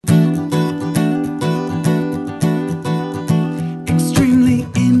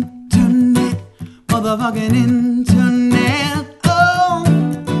the fucking internet. Oh,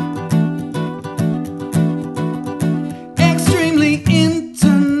 extremely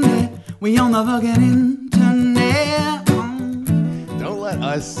internet. We on the fucking internet. Don't let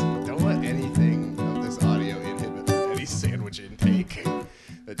anything of this audio inhibit any sandwich intake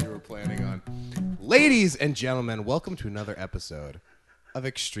that you were planning on. Ladies and gentlemen, welcome to another episode of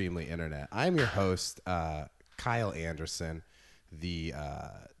Extremely Internet. I'm your host, Kyle Anderson, the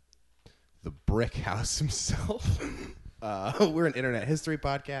brick house himself. We're an internet history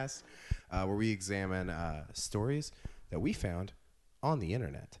podcast where we examine stories that we found on the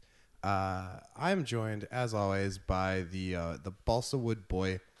internet. I'm joined, as always, by the Balsa Wood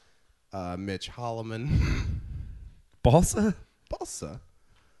boy, Mitch Holloman. Balsa? Balsa?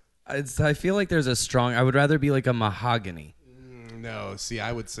 I feel like there's a strong... I would rather be like a mahogany. No, see,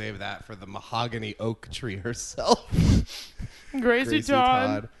 I would save that for the mahogany oak tree herself. Gracie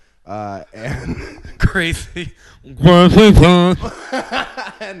Todd. And Crazy. and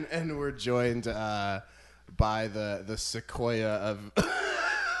we're joined by the sequoia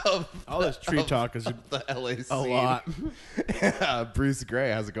of all this tree talk is the LA scene. a lot. Bruce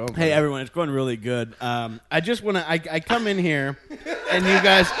Gray, how's it going? Hey buddy? everyone, it's going really good. I just want to. I come in here, and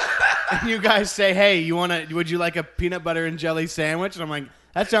you guys say, "Hey, would you like a peanut butter and jelly sandwich?" And I'm like,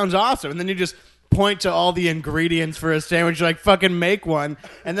 "That sounds awesome." And then you just point to all the ingredients for a sandwich. You're like, "Fucking make one."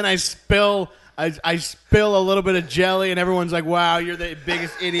 And then I spill a little bit of jelly, and everyone's like, "Wow, you're the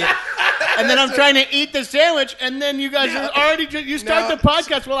biggest idiot." And then I'm trying to eat the sandwich, and then you guys are already you start the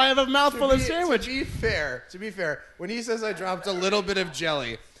podcast while I have a mouthful of sandwich. To be fair, when he says I dropped a little bit of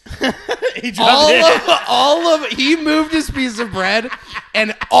jelly, He dropped he moved his piece of bread,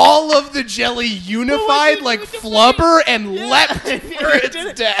 and all of the jelly unified like flubber and leapt for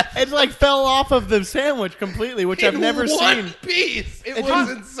its death. It like fell off of the sandwich completely, which I've never In seen. one piece. It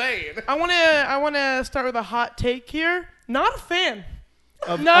was insane. I want to start with a hot take here. Not a fan.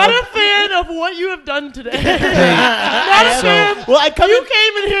 Not a fan of what you have done today. Not a fan. Well, You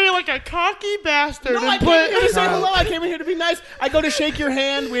came in here like a cocky bastard. No, I came in here to say hello. I came in here to be nice. I go to shake your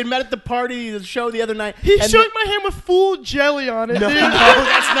hand. We had met at the party, the show the other night. He and shook my hand with full jelly on it, No, dude.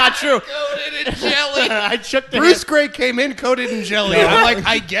 that's not true. Coated in jelly. I shook the Bruce hand. Gray came in coated in jelly. No. I'm like,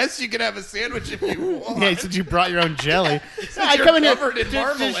 I guess you can have a sandwich if you want. Yeah, since you brought your own jelly. I you're come in here covered in to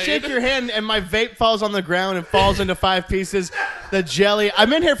marmalade. shake your hand, and my vape falls on the ground and falls into 5 pieces. The jelly.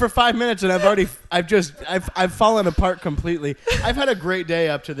 I'm in here for 5 minutes, and I've fallen apart completely. I've had a great day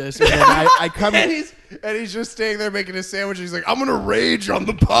up to this, and then I come and he's just staying there making a sandwich. He's like, I'm gonna rage on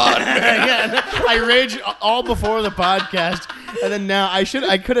the pod, man. Yeah, I rage all before the podcast, and then now I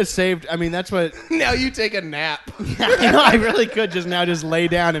could have saved. I mean, that's what. Now you take a nap. I really could just lay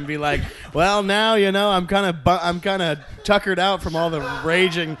down and be like, well, now I'm kind of tuckered out from all the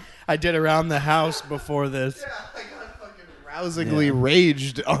raging I did around the house before this. I got fucking rousingly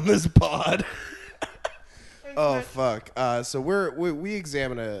raged on this pod. Oh fuck! So we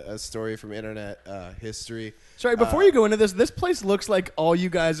examine a story from internet history. Sorry, before you go into this place looks like all you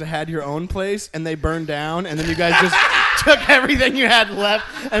guys had your own place and they burned down, and then you guys just took everything you had left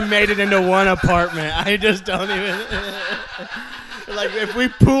and made it into one apartment. I just don't even like if we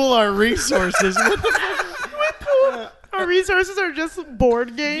pool our resources. What the fuck? Our resources are just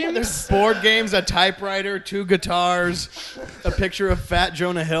board games. There's board games, a typewriter, 2 guitars, a picture of Fat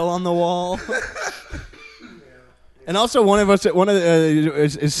Jonah Hill on the wall. And also, one of us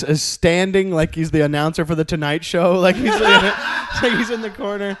is standing like he's the announcer for the Tonight Show, like he's in the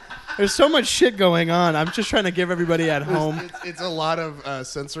corner. There's so much shit going on. I'm just trying to give everybody at home. It's a lot of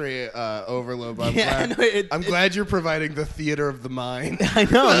sensory overload. But I'm Yeah, glad you're providing the theater of the mind. I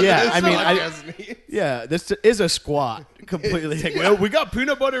know. Yeah, I mean, mean, this is a squat completely. Like, well, we got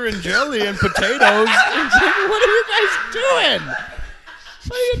peanut butter and jelly and potatoes. It's like, what are you guys doing?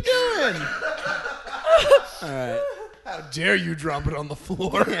 What are you doing? All right. how dare you drop it on the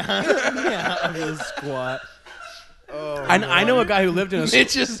floor? Yeah, I'm gonna squat. Oh, I know a guy who lived in a.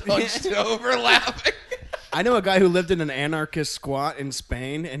 Mitch is hunched over laughing. I know a guy who lived in an anarchist squat in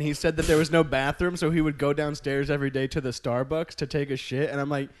Spain, and he said that there was no bathroom, so he would go downstairs every day to the Starbucks to take a shit. And I'm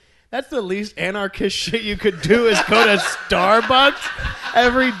like, that's the least anarchist shit you could do is go to Starbucks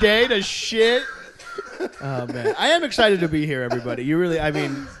every day to shit. Oh man, I am excited to be here, everybody. You really, I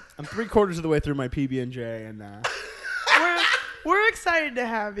mean, I'm 3/4 of the way through my PB&J, and we're excited to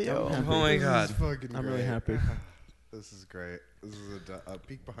have you. Oh my god, I'm really happy. This is great. This is a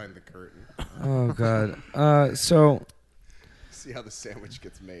peek behind the curtain. oh god. So See how the sandwich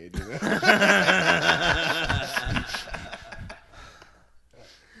gets made. You know?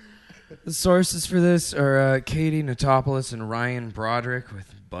 The sources for this are Katie Notopoulos and Ryan Broderick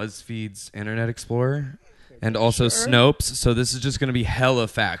with BuzzFeed's Internet Explorer, and also Snopes. So this is just going to be hella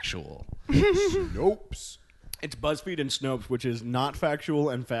factual. Nope. It's BuzzFeed and Snopes, which is not factual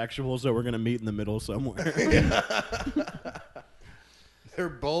and factual, so we're going to meet in the middle somewhere. They're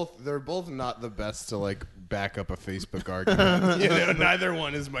both not the best to like back up a Facebook argument. Neither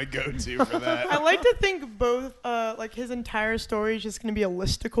one is my go-to for that. I like to think both, like his entire story is just going to be a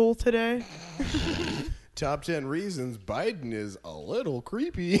listicle today. Top 10 reasons Biden is a little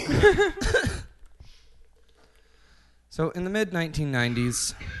creepy. So in the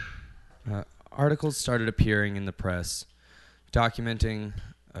mid-1990s, articles started appearing in the press documenting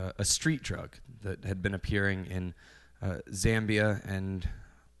a street drug that had been appearing in Zambia and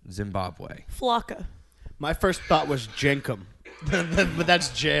Zimbabwe. Flocka. My first thought was Jenkum. But that's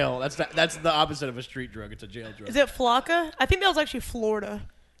jail. That's the opposite of a street drug. It's a jail drug. Is it Flocka? I think that was actually Florida.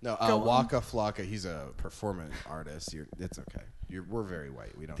 No, Go on. Waka Flocka. He's a performance artist. It's okay. We're very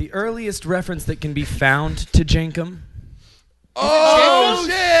white. We don't. The earliest reference that can be found to Jenkum. Oh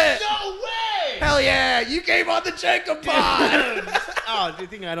shit! No way! Hell yeah! You came on the Jacob pod. Oh, do you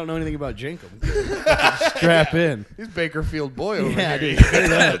think I don't know anything about Jenkum? Strap in. He's Bakerfield boy over Yeah, here. dude.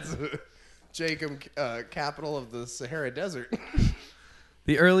 That's Jacob, capital of the Sahara Desert.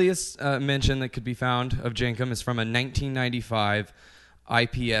 The earliest mention that could be found of Jenkum is from a 1995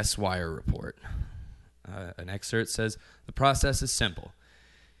 IPS Wire report. An excerpt says, "The process is simple.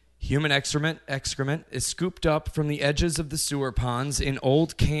 Human excrement is scooped up from the edges of the sewer ponds in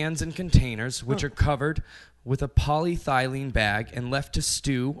old cans and containers, which are covered with a polyethylene bag and left to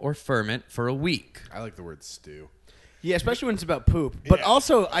stew or ferment for a week." I like the word stew. Yeah, especially when it's about poop. But Yeah.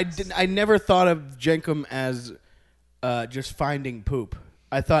 also, I never thought of Jenkum as just finding poop.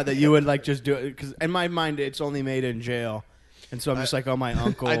 I thought that you would like just do it because in my mind it's only made in jail, and so I'm just like, oh, my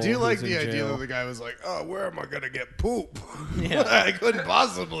uncle. I do like who's the in idea jail. that the guy was like, "Oh, where am I gonna get poop? Yeah. I couldn't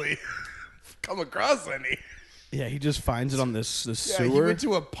possibly come across any." Yeah, he just finds it on this Yeah, sewer. he went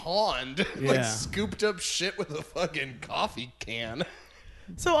to a pond, like Yeah. scooped up shit with a fucking coffee can.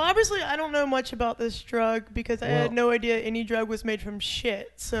 So obviously I don't know much about this drug because I had no idea any drug was made from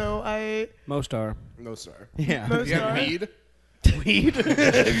shit. So Most are. No, sir. Yeah. Most You have are. weed? Weed.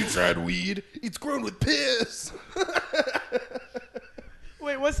 Have you tried weed? It's grown with piss.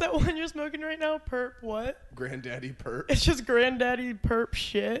 Wait, what's that one you're smoking right now? Perp what? Granddaddy perp. It's just granddaddy perp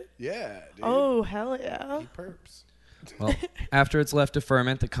shit. Yeah, dude. Oh hell yeah. He perps. Well, after it's left to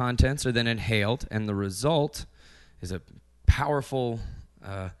ferment, the contents are then inhaled, and the result is a powerful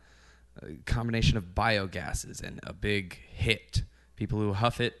combination of biogases and a big hit. People who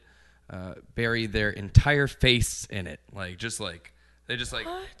huff it bury their entire face in it, they just What?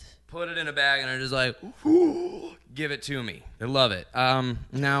 put it in a bag and are just like, "Ooh, give it to me." They love it.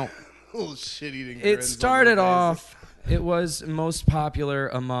 Now, Little shit-eating it grins on started their off. It was most popular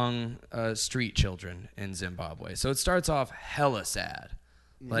among street children in Zimbabwe. So it starts off hella sad.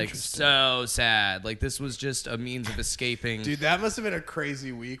 Like, so sad. Like, this was just a means of escaping. Dude, that must have been a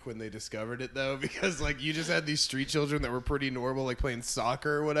crazy week when they discovered it, though, because, you just had these street children that were pretty normal, playing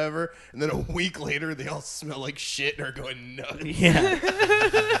soccer or whatever, and then a week later, they all smell like shit and are going nuts. Yeah.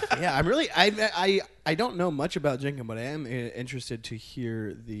 Yeah, I'm really I don't know much about Jenkum, but I am interested to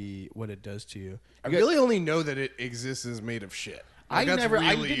hear what it does to you. I really only know that it exists as made of shit. I That's didn't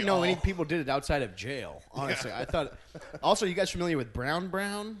really know any all. people did it outside of jail. Honestly, I thought. Also, you guys familiar with Brown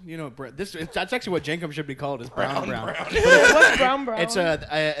Brown? You know, that's actually what Jenkum should be called, is Brown Brown. What's brown brown? It's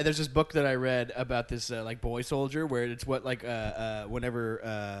there's this book that I read about this boy soldier, where it's what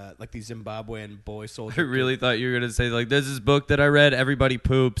whenever these Zimbabwean boy I soldiers. really thought you were going to say, there's this book that I read, everybody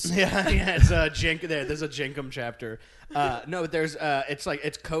poops. Yeah, it's there's a Jenkum chapter. No, there's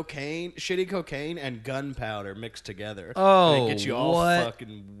it's cocaine, shitty cocaine, and gunpowder mixed together. Oh, and it gets you all what?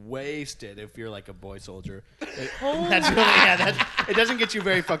 fucking wasted if you're like a boy soldier. That's really, it doesn't get you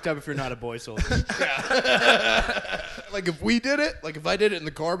very fucked up if you're not a boy soldier. If we did it, if I did it in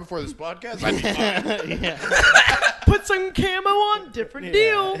the car before this podcast, I'd be fine. Yeah. Put some camo on, different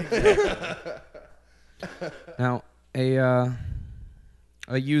deal. Now, a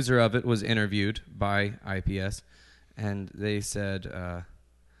user of it was interviewed by IPS, and they said, "Ba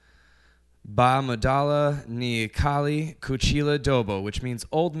Madala ni Kali Kuchila Dobo," which means,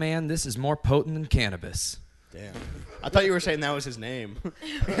 "Old man, this is more potent than cannabis." Damn. I thought you were saying that was his name.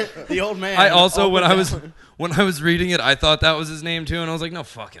 The old man. I also, Old when man. I was reading it, I thought that was his name too, and I was like, "No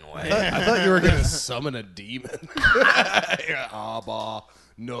fucking way." I thought you were going to summon a demon. Abba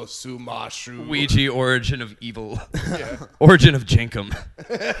no sumashu. Ouija, origin of evil, origin of Jenkum.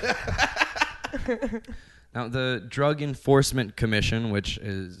 Now, the Drug Enforcement Commission, which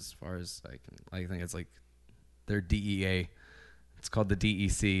is, as far as I think it's like their DEA. It's called the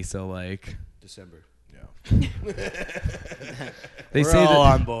DEC, so like... December. Yeah. They We're say all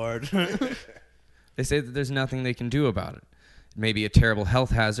that, on board. they say that there's nothing they can do about it. It may be a terrible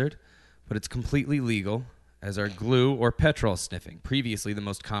health hazard, but it's completely legal, as are glue or petrol sniffing, previously the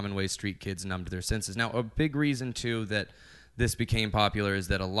most common way street kids numbed their senses. Now, a big reason, too, that this became popular is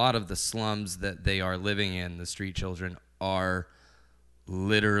that a lot of the slums that they are living in, the street children, are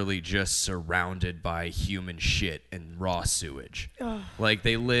literally just surrounded by human shit and raw sewage. Like,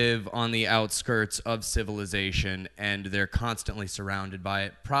 they live on the outskirts of civilization, and they're constantly surrounded by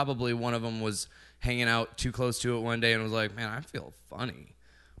it. Probably one of them was hanging out too close to it one day and was like, man, I feel funny.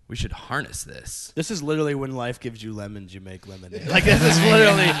 We should harness this. This is literally when life gives you lemons, you make lemonade. Like, this is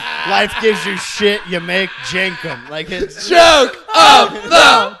literally life gives you shit, you make jankum. Like, it's Joke of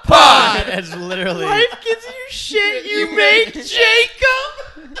the pod. It's literally. Life gives you shit, you make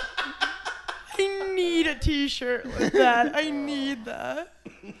Jacob. I need a T-shirt like that. I need that.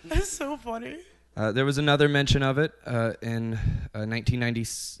 That's so funny. There was another mention of it in a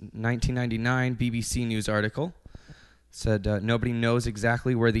 1999 BBC News article. Said nobody knows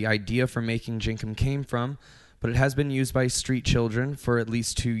exactly where the idea for making Jinkum came from, but it has been used by street children for at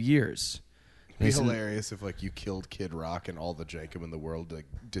least 2 years. It'd be hilarious if like you killed Kid Rock and all the Jankum in the world like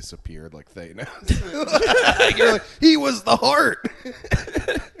disappeared like Thanos. You're like, he was the heart.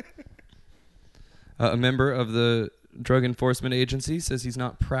 A member of the Drug Enforcement Agency says he's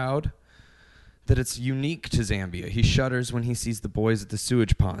not proud that it's unique to Zambia. He shudders when he sees the boys at the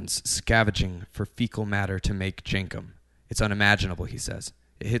sewage ponds scavenging for fecal matter to make Jankum. It's unimaginable, he says.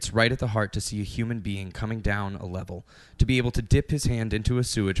 It hits right at the heart to see a human being coming down a level, to be able to dip his hand into a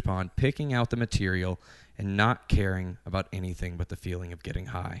sewage pond, picking out the material, and not caring about anything but the feeling of getting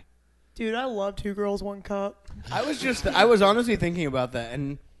high. Dude, I love 2 Girls, 1 Cup. I was honestly thinking about that,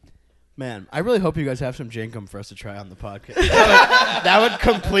 and man, I really hope you guys have some jankum for us to try on the podcast. That would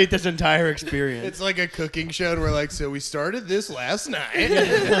complete this entire experience. It's like a cooking show and we're like, so we started this last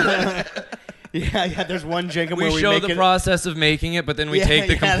night. Yeah, there's one jankum where We we show make the it. process of making it, but then we Yeah, take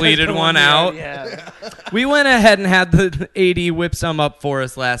the yeah, that's completed the one we out. are, Yeah. We went ahead and had the AD whip some up for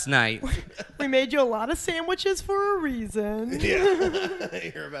us last night. We made you a lot of sandwiches for a reason.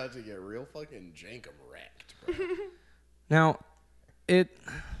 Yeah. You're about to get real fucking Jankum wrecked, bro. Now, it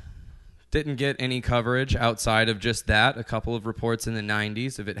didn't get any coverage outside of just that. A couple of reports in the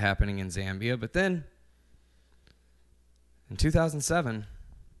 90s of it happening in Zambia. But then, in 2007,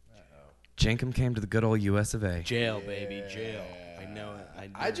 Jankum came to the good old US of A. Jail, baby, jail. I know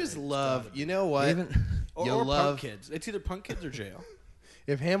it. I just love, you know what? Even, Or You'll love punk kids. It's either punk kids or jail.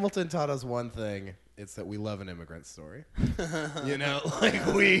 if Hamilton taught us one thing, it's that we love an immigrant story. You know, like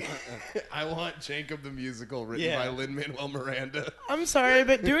I want Jankum the musical written by Lin-Manuel Miranda. I'm sorry,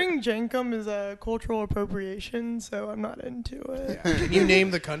 but doing Jankum is a cultural appropriation, so I'm not into it. Yeah. Can you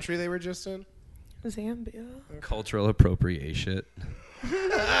name the country they were just in? Zambia. cultural appropriation.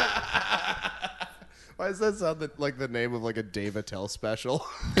 Why does that sound like the name of like a Dave Attell special?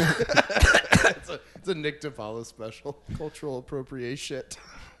 It's a Nick DiPaolo special. Cultural appropriation.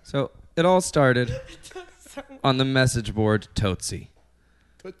 So, it all started on the message board Totsi.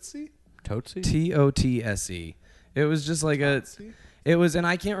 Tootsie? Tootsie? Totse. It was just like Tootsie? it was, and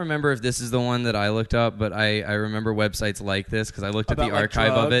I can't remember if this is the one that I looked up, but I remember websites like this because I looked at About, the like,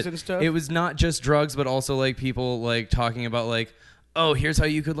 archive of drugs it. and stuff? It was not just drugs, but also like people like talking about like, oh, here's how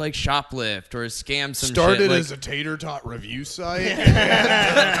you could like shoplift or scam some Started shit. Like, as a tater tot review site.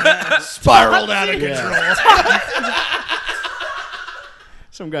 Spiraled out of control.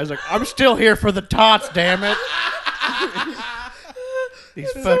 Some guy's like, I'm still here for the tots, damn it.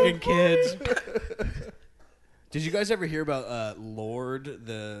 These fucking kids. Did you guys ever hear about Lorde,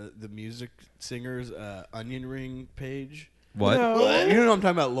 the music singer's onion ring page? what? No. You know what I'm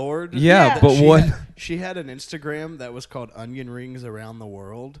talking about, Lorde? Yeah, Yeah. but what? She had an Instagram that was called Onion Rings Around the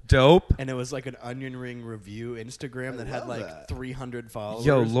World. Dope. And it was like an onion ring review Instagram that had love like that. 300 followers.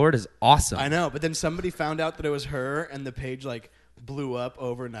 Yo, Lord is awesome. I know, but then somebody found out that it was her, and the page like blew up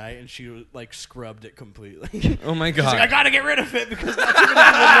overnight, and she like scrubbed it completely. Oh my She's god. like, I gotta get rid of it because not even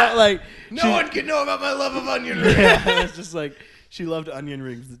know, like No one can know about my love of onion rings. yeah, it's just like she loved onion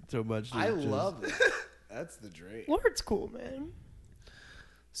rings so much. I Just- love it. That's the dream. Lord's cool, man.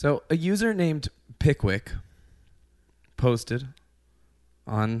 So a user named Pickwick posted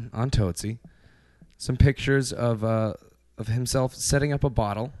on Tootsie some pictures of himself setting up a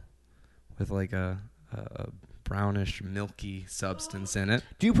bottle with like a brownish milky substance in it.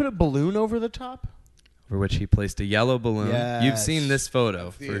 Do you put a balloon over the top? over which he placed a yellow balloon. You've Yes. seen this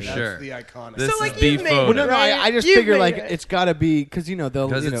photo for That's sure. the iconic. This So, is like, the you've made photo. Well, no, Right. I just You figure made like it. it's got to be because they'll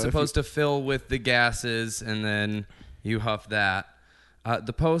Because you know, it's supposed to fill with the gases, and then you huff that.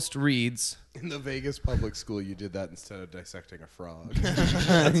 The post reads, In the Vegas public school, you did that instead of dissecting a frog.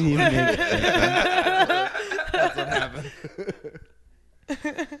 That's what happened.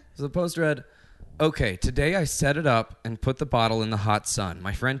 so the post read, okay, today I set it up and put the bottle in the hot sun.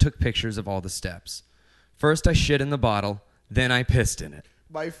 My friend took pictures of all the steps. First I shit in the bottle, then I pissed in it.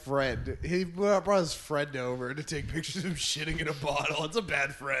 My friend, he brought his friend over to take pictures of him shitting in a bottle. It's a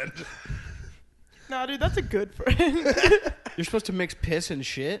bad friend. Nah, dude, that's a good friend. You're supposed to mix piss and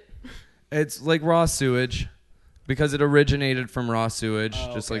shit. It's like raw sewage because it originated from raw sewage,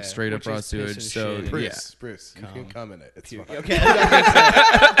 Oh, just like okay. straight Which up raw is piss sewage. and So shit. yeah. Bruce, you can come in it. It's fine. Okay,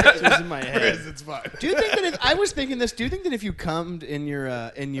 it's just in my head. Bruce, it's fine. Do you think that if I was thinking this? Do you think that if you cummed in your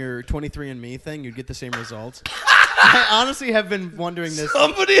 23andMe thing, you'd get the same results? I honestly have been wondering this.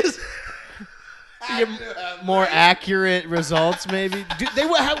 Somebody is... You get more accurate results, maybe.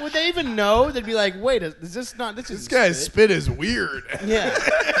 Would they even know? They'd be like, "Wait, is this not? This This guy's spit is weird. Yeah,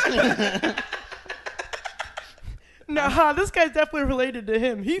 Nah, this guy's definitely related to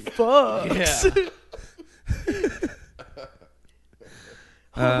him. He fucks.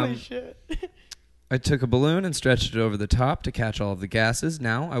 Holy shit. I took a balloon and stretched it over the top to catch all of the gases.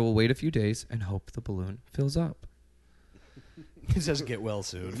 Now I will wait a few days and hope the balloon fills up. He says, "Get well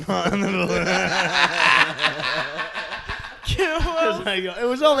soon." Kill him. It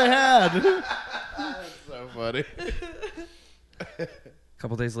was all they had. So funny. A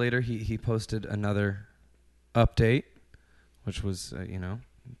couple days later, he posted another update, which was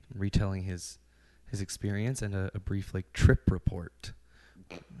retelling his experience and a brief trip report.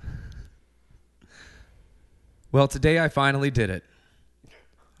 Well, today I finally did it.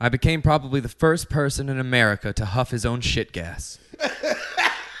 I became probably the first person in America to huff his own shit gas.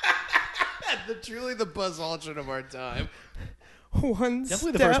 Truly the Buzz Aldrin of our time. One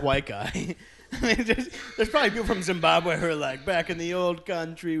Definitely the step. first white guy. I mean, there's probably people from Zimbabwe who are like, "Back in the old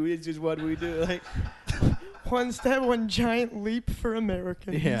country, this is what we do." Like, One step, one giant leap for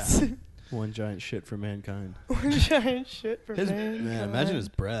Americans. Yeah. one giant shit for mankind. One giant shit for man. Man, imagine his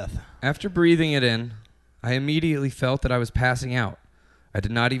breath. After breathing it in, I immediately felt that I was passing out. I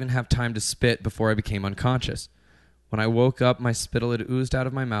did not even have time to spit before I became unconscious. When I woke up, my spittle had oozed out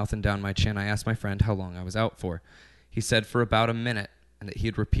of my mouth and down my chin. I asked my friend how long I was out for. He said for about a minute, and that he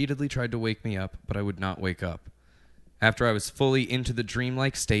had repeatedly tried to wake me up, but I would not wake up. After I was fully into the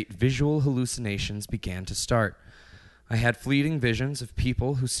dreamlike state, visual hallucinations began to start. I had fleeting visions of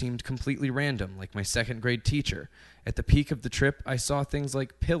people who seemed completely random, like my second-grade teacher. At the peak of the trip, I saw things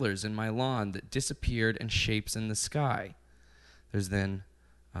like pillars in my lawn that disappeared and shapes in the sky. There's then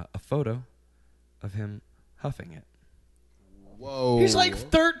a photo of him huffing it. Whoa. He's like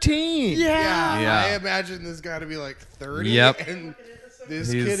 13. Yeah. Yeah. I imagine this got to be like 30. Yep. And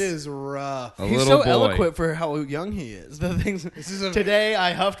this He's kid is rough. A He's little so boy. eloquent for how young he is. The things. is a- Today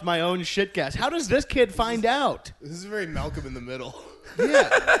I huffed my own shit gas. How does this kid find out? This is very Malcolm in the Middle.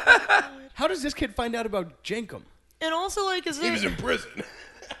 Yeah. How does this kid find out about Jankum? And also, like, is He was it, in prison.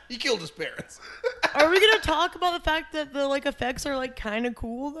 He killed his parents. are we gonna talk about the fact that the effects are kind of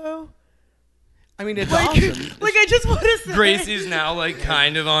cool though? I mean, it's Like, awesome. I just want to say, Gracie's now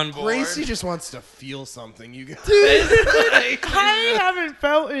kind of on board. Gracie just wants to feel something. You guys. I haven't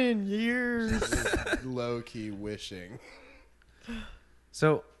felt it in years. Low key wishing.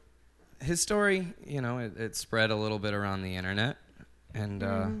 So, his story, it spread a little bit around the internet, and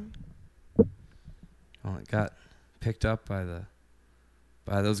well, it got picked up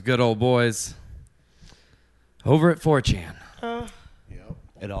by those good old boys over at 4chan. Yep.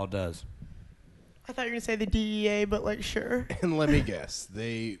 It all does. I thought you were gonna say the DEA, but sure. And let me guess,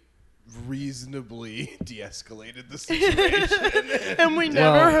 they reasonably de-escalated the situation. And we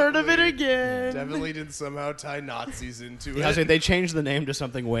never Well- heard of it again. Definitely didn't somehow tie Nazis into Yeah, I was it. saying they changed the name to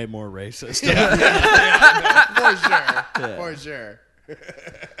something way more racist. For sure.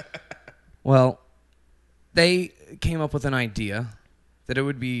 Well, they came up with an idea that it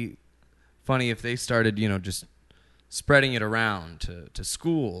would be funny if they started, just spreading it around to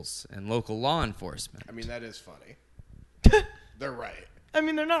schools and local law enforcement. I mean, that is funny. They're right. I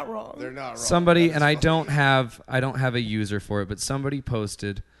mean, they're not wrong. They're not wrong. Somebody, That is and I funny. don't have a user for it, but somebody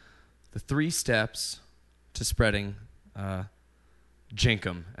posted the 3 steps to spreading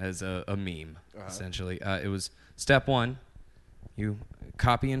Jinkum as a meme, essentially. It was step 1, you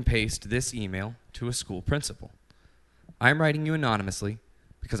copy and paste this email to a school principal. I'm writing you anonymously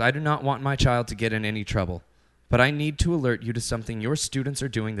because I do not want my child to get in any trouble. but I need to alert you to something your students are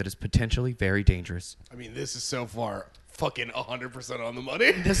doing that is potentially very dangerous. I mean, this is so far fucking 100% on the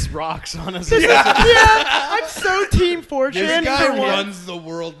money. This rocks, honestly. Yeah, I'm so team fortune. This guy for one. runs the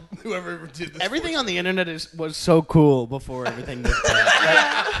world. Whoever ever did this. Everything on the internet was so cool before everything was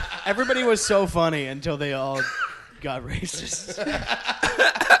bad. Like, everybody was so funny until they all got racist.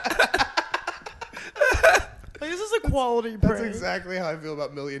 Like, this is a quality That's prank. exactly how I feel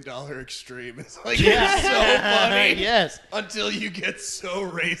about $1 Million Extreme. It's like it's so funny. Yes. Until you get so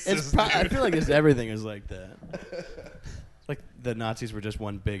racist. It's I dude. feel like everything is like that. Like the Nazis were just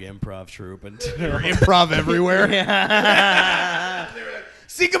one big improv troupe and Improv everywhere. yeah.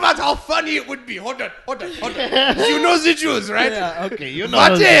 Think about how funny it would be. Hold on. You know the Jews, right? Yeah, okay, you know.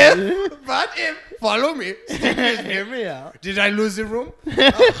 But if, follow me. Hear me out. Did I lose the room?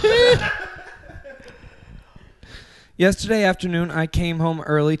 Yesterday afternoon, I came home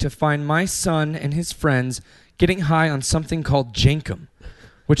early to find my son and his friends getting high on something called Jankum,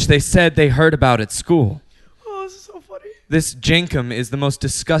 which they said they heard about at school. Oh, this is so funny. This Jankum is the most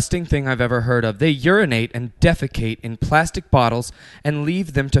disgusting thing I've ever heard of. They urinate and defecate in plastic bottles and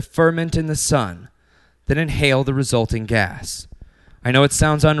leave them to ferment in the sun, then inhale the resulting gas. I know it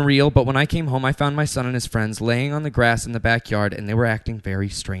sounds unreal, but when I came home, I found my son and his friends laying on the grass in the backyard, and they were acting very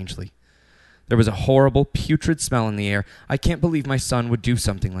strangely. There was a horrible, putrid smell in the air. I can't believe my son would do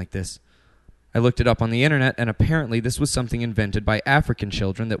something like this. I looked it up on the internet, and apparently this was something invented by African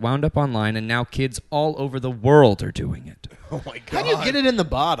children that wound up online, and now kids all over the world are doing it. Oh my god. How do you get it in the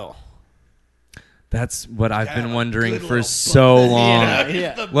bottle? That's what I've been like wondering good for little so long.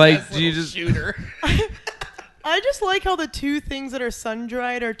 Yeah. Like, do you just... shooter? I just like how the two things that are sun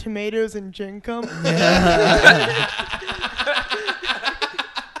dried are tomatoes and Jenkum.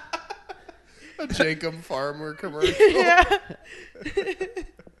 A Jacob Farmer commercial. Yeah.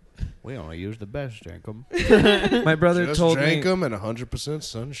 We only use the best, Jankum. My brother Just told drank me... 'em and 100%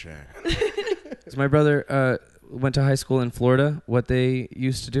 sunshine. So my brother went to high school in Florida. What they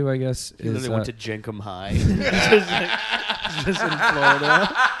used to do, I guess, And then is... they went to Jankum High. just in Florida.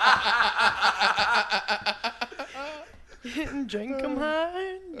 Jenkum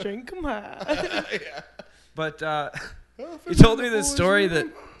high, Jenkum high. But he told me this story that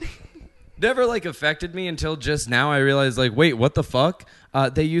never like affected me until just now. I realized, like, wait, what the fuck?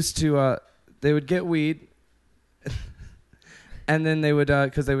 They used to they would get weed, and then they would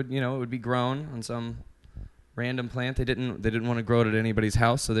because they would, you know, it would be grown on some random plant. They didn't want to grow it at anybody's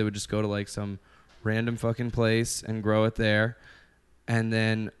house, so they would just go to like some random fucking place and grow it there. And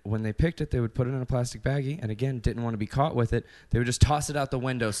then when they picked it, they would put it in a plastic baggie, and again, didn't want to be caught with it. They would just toss it out the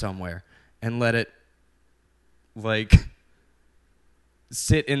window somewhere and let it, like,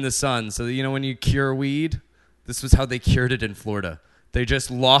 sit in the sun. So, you know, when you cure weed, this was how they cured it in Florida. They just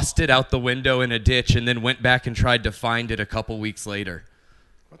lost it out the window in a ditch and then went back and tried to find it a couple weeks later.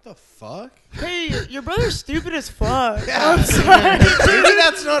 What the fuck? Hey, your brother's stupid as fuck. Yeah. I'm sorry. Maybe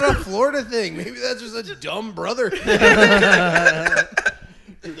that's not a Florida thing. Maybe that's just a dumb brother.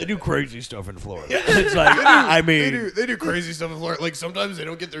 They do crazy stuff in Florida. It's like, They do crazy stuff in Florida. Like sometimes they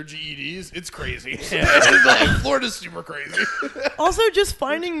don't get their GEDs. It's crazy. It's like, Florida's super crazy. Also, just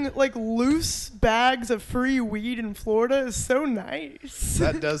finding like loose bags of free weed in Florida is so nice.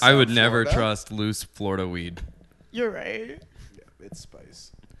 That does. I would sound never Florida. trust loose Florida weed. You're right. Yeah, it's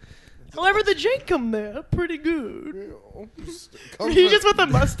spice. However, the Jenkum there, pretty good. Come He for- just with a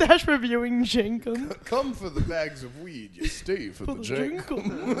mustache reviewing Jenkum. Come for the bags of weed. You stay for the drink.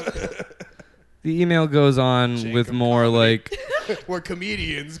 The email goes on Jacob with more comedy. like, Where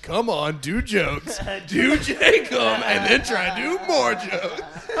comedians come on, do jokes, do Jacob, and then try to do more jokes.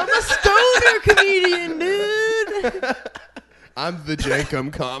 I'm a stoner comedian, dude. I'm the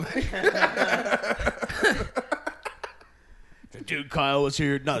Jacob comic. dude, Kyle was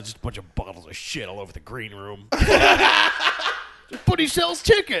here. No, just a bunch of bottles of shit all over the green room. But he sells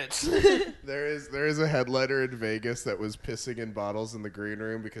tickets. There is a headliner in Vegas that was pissing in bottles in the green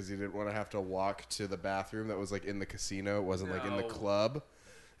room because he didn't want to have to walk to the bathroom that was like in the casino. It wasn't like in the club.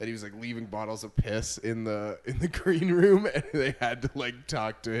 That he was like leaving bottles of piss in the green room, and they had to like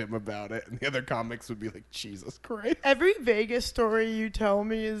talk to him about it. And the other comics would be like, Jesus Christ. Every Vegas story you tell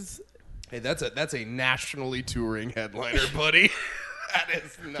me is Hey, that's a nationally touring headliner, buddy. That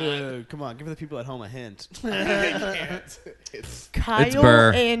is not. Dude, come on, give the people at home a hint. I can't. It's Kyle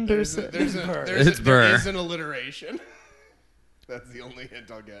Burr. Anderson. It's there Burr. is an alliteration. That's the only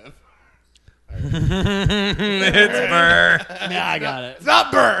hint I'll give. it's Burr. Yeah, I got it. It's not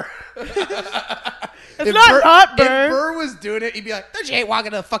Burr. It's not hot, Burr. If Burr was doing it, he'd be like, "Don't you hate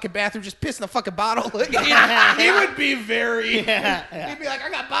walking to the fucking bathroom, just piss in the fucking bottle?" Like, he would be very. He'd be like, "I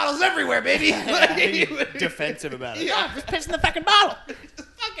got bottles everywhere, baby." Like, he would be defensive about it. Yeah, just piss in the fucking bottle. Just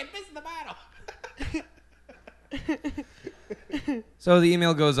fucking piss in the bottle. So the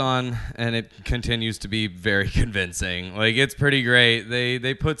email goes on, and it continues to be very convincing. Like, it's pretty great.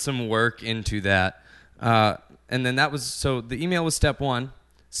 They put some work into that. And then that was, so the email was step 1.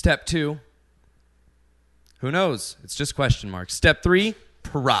 Step 2, who knows? It's just question marks. Step 3,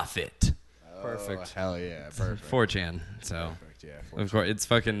 profit. Perfect. Hell yeah. Perfect. 4chan. So, Perfect. Yeah. of course, it's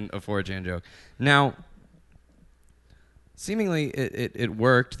fucking a 4chan joke. Now, seemingly it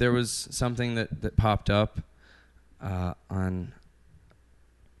worked. There was something that popped up on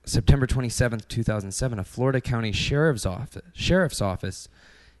September 27th, 2007. A Florida County Sheriff's Office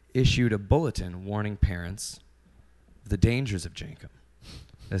issued a bulletin warning parents of the dangers of Jankum.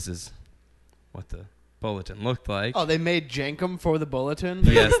 This is what the bulletin looked like. Oh, they made Jankum for the bulletin?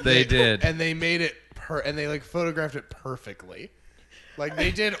 Yes, they did. And they made it and they like photographed it perfectly. Like they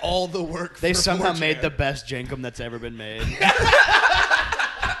did all the work. They for somehow 4chan. made the best Jankum that's ever been made.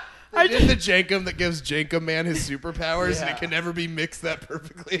 They did the Jankum that gives Jankum Man his superpowers, and Yeah. it can never be mixed that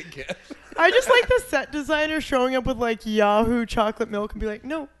perfectly again. I just like the set designer showing up with like Yahoo chocolate milk and be like,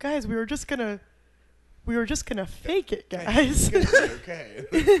 "No, guys, we were just gonna fake it, guys." Okay.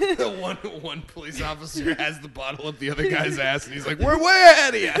 The one police officer has the bottle up the other guy's ass, and he's like, "We're way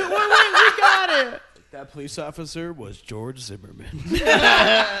ahead of you." Wait, we got it. That police officer was George Zimmerman.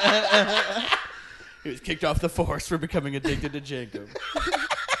 He was kicked off the force for becoming addicted to Jankum.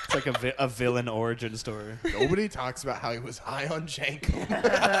 It's like a villain origin story. Nobody talks about how he was high on Jankum.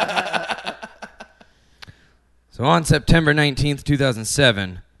 So on September 19th,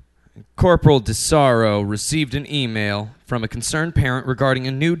 2007, Corporal DeSaro received an email from a concerned parent regarding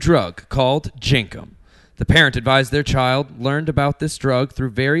a new drug called Jankum. The parent advised their child learned about this drug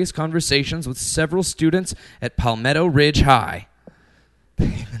through various conversations with several students at Palmetto Ridge High. They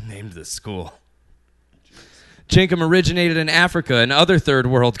even named the school. Jankum originated in Africa and other third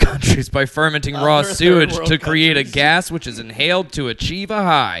world countries by fermenting raw Other third sewage world to create a countries. gas which is inhaled to achieve a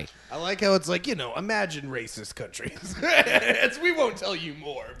high. I like how it's like, imagine racist countries. We won't tell you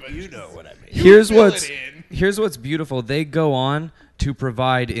more, but you know what I mean. Here's fill what's it in. here's what's beautiful. They go on to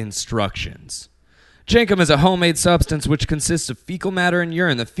provide instructions. Jankum is a homemade substance which consists of fecal matter and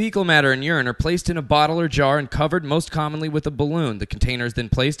urine. The fecal matter and urine are placed in a bottle or jar and covered most commonly with a balloon. The container is then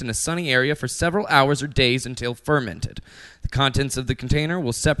placed in a sunny area for several hours or days until fermented. The contents of the container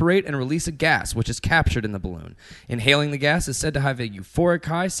will separate and release a gas which is captured in the balloon. Inhaling the gas is said to have a euphoric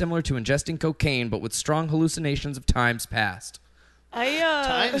high similar to ingesting cocaine but with strong hallucinations of times past.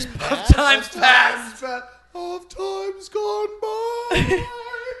 Times Times past! Of times gone by.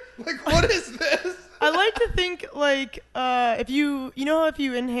 Like, what is this? I like to think like if you know how if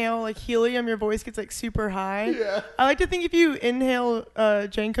you inhale like helium, your voice gets like super high. Yeah. I like to think if you inhale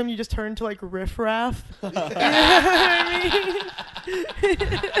Jankum, you just turn to like riff raff. You know what I mean?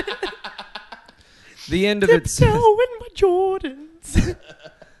 The end of it says, Tiptoeing my Jordans.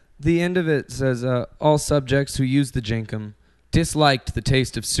 the end of it says all subjects who used the Jankum disliked the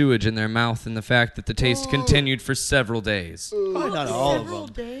taste of sewage in their mouth and the fact that the taste continued for several days. Probably not all of Several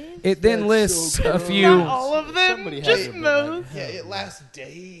them. days. It then lists a few. Not all of them. Somebody has Just to be most. Yeah, it lasts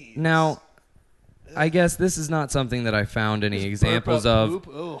days. Now, I guess this is not something that I found any examples Burp up of,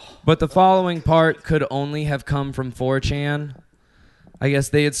 poop? Ugh. but the following part could only have come from 4chan. I guess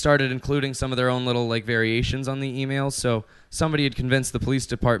they had started including some of their own little like variations on the emails, so somebody had convinced the police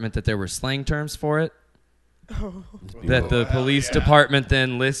department that there were slang terms for it. That the police department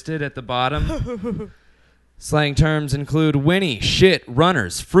then listed at the bottom. Slang terms include Winnie, shit,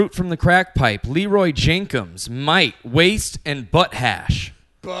 runners, fruit from the crack pipe, Leroy Jenkins, mite, waste, and butt hash.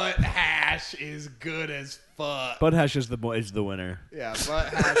 Butt hash is good as fuck. Bud Hash is the winner. Yeah,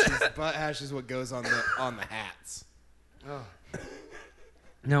 butt hash is what goes on the hats.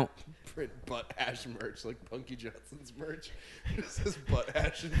 Now, Print butt hash merch like Punky Johnson's merch. It says butt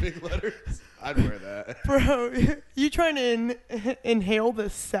hash in big letters. I'd wear that. Bro, you trying to inhale the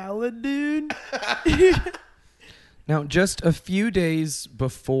salad, dude? Now, just a few days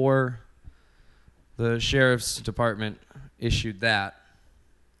before the sheriff's department issued that,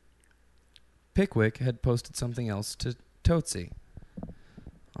 Pickwick had posted something else to Tootsie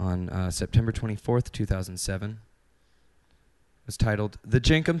on September 24th, 2007. It was titled, "The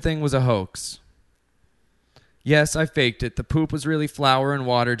Jankum thing was a hoax. Yes, I faked it. The poop was really flour and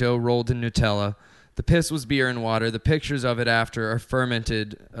water dough rolled in Nutella. The piss was beer and water. The pictures of it after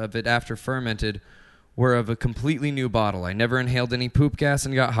fermented were of a completely new bottle. I never inhaled any poop gas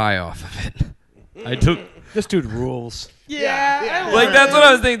and got high off of it." This dude rules. Yeah. I Like love that's it. what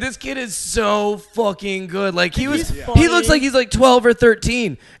I was thinking. This kid is so fucking good. Like he He's he funny. looks like he's like 12 or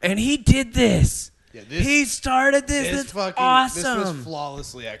 13, and he did this. Yeah, this- He started this. This That's fucking awesome. This was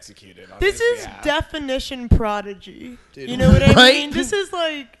flawlessly executed. On This his is behalf. definition prodigy. Dude, You know what I right? mean? This is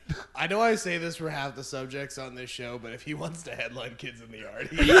like, I know I say this for half the subjects on this show, but if he wants to headline Kids in the Yard,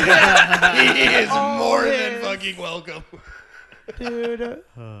 he is more than Always. fucking welcome. dude.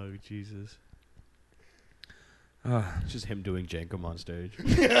 Oh, Jesus. Ah. It's just him doing Jankum on stage.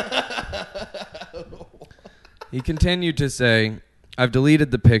 He continued to say, "I've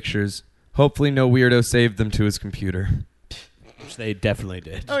deleted the pictures. Hopefully, no weirdo saved them to his computer." Which they definitely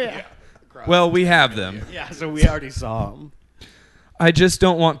did. Oh yeah. Well, we have them. Yeah, so we already saw him. I just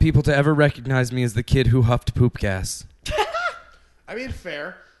don't want people to ever recognize me as the kid who huffed poop gas. I mean,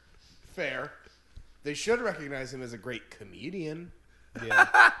 fair. They should recognize him as a great comedian,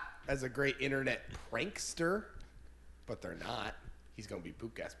 as a great internet prankster, but they're not. He's gonna be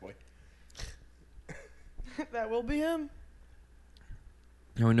Poop Gas Boy. That will be him.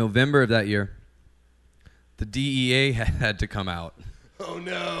 You know, in November of that year, the DEA had to come out Oh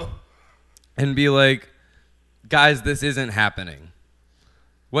no! and be like, guys, this isn't happening.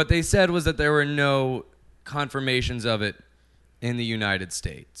 What they said was that there were no confirmations of it in the United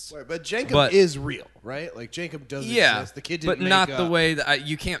States. Wait, but Jacob But- is real, right? Like Jacob does exist. The kid didn't but not make the up. way that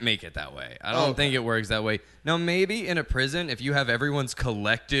you can't make it that way. I don't Okay. think it works that way. Now, maybe in a prison, if you have everyone's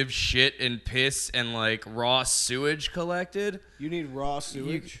collective shit and piss and like raw sewage collected, You need raw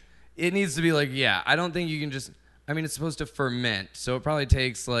it needs to be like, yeah. I don't think you can just. I mean, it's supposed to ferment, so it probably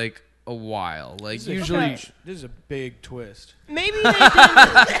takes like a while. Like usually, This is a big twist. Maybe they didn't.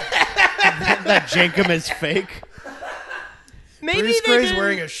 That Jankum is fake. Maybe Bruce they Gray's didn't.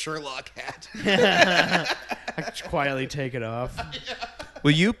 wearing a Sherlock hat. I just quietly take it off.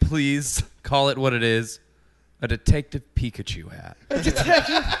 will you please call it what it is? A Detective Pikachu hat.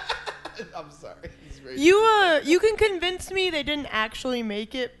 I'm sorry. He's very You can convince me they didn't actually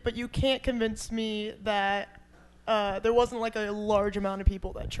make it, but you can't convince me that there wasn't like a large amount of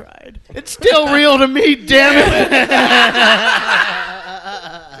people that tried. It's still real to me, damn it.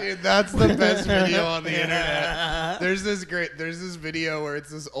 Dude, that's the best video on the internet. There's this video where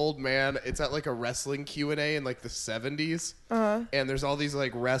it's this old man. It's at like a wrestling Q&A in like the 70s. And there's all these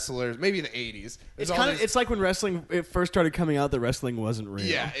like wrestlers, maybe the 80s. There's all these- It's like when wrestling it first started coming out that wrestling wasn't real.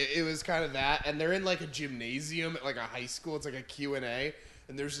 yeah, it was kind of that. And they're in like a gymnasium at like a high school. It's like a Q&A.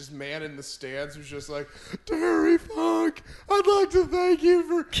 And there's this man in the stands who's just like, Terry Funk, I'd like to thank you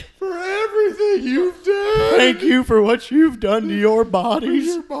for everything you've done. Thank you for what you've done to your bodies.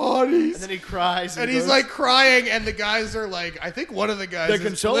 Your bodies. And then he cries. And he's like crying, and the guys are like, I think one of the guys They're is-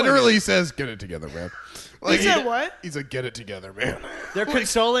 consoling literally says, "Get it together, man." Like, He said what? He's like, "Get it together, man." they're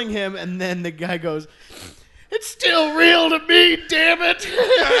consoling him, and then the guy goes, "It's still real to me, damn it!"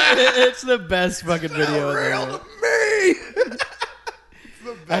 It's the best fucking video in the Real world. to me. It's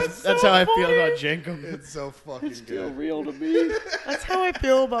the best. That's how I feel about Jankum. It's so fucking good. Real to me. That's how I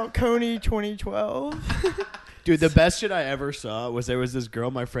feel about Coney 2012. Dude, the best shit I ever saw was there was this girl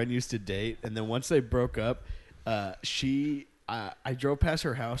my friend used to date, and then once they broke up, I drove past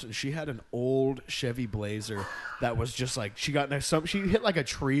her house, and she had an old Chevy Blazer that was just like she hit like a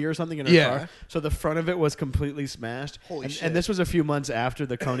tree or something in her Yeah. car, so the front of it was completely smashed. Holy and, shit. And this was a few months after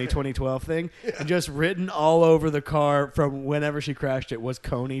the Coney 2012 thing, and just written all over the car from whenever she crashed it was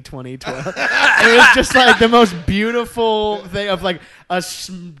Coney 2012. It was just like the most beautiful thing of like a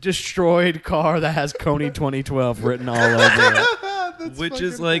destroyed car that has Coney 2012 written all over it. That's Which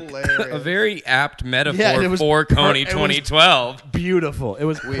is fucking like hilarious. a very apt metaphor Yeah, it was for Coney it was 2012. Beautiful. It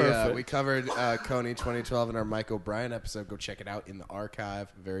was perfect. We covered Coney 2012 in our Mike O'Brien episode. Go check it out in the archive.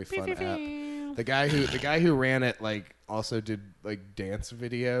 Very fun app. The guy who ran it like also did like dance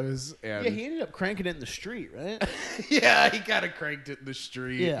videos and Yeah, he ended up cranking it in the street, right? yeah, he kind of cranked it in the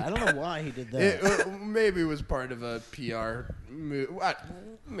street. Yeah, I don't know why he did that. It maybe was part of a PR move. What?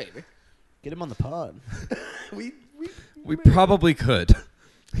 Maybe. Get him on the pod. We probably could.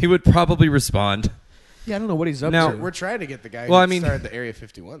 He would probably respond. Yeah, I don't know what he's up Now- to. We're trying to get the guy Well, who I mean- started the Area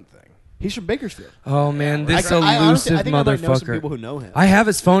 51 thing. He's from Bakersfield. Oh man, this I honestly- elusive I think I might know some motherfucker. people who know him. I have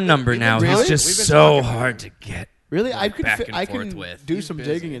his phone number now. Really? He's We've just been so talking about hard him. to get. Really, I Like, could back and I forth can with. do He's some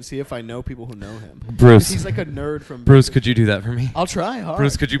busy. digging and see if I know people who know him. Bruce. He's like a nerd from Bruce, could you do that for me? I'll try hard.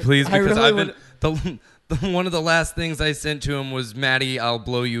 Bruce, could you please? I Because really I've been one of the last things I sent to him was, Maddie, I'll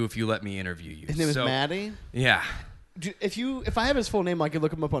blow you if you let me interview you. His name is So, Maddie. Yeah, If I have his full name, I could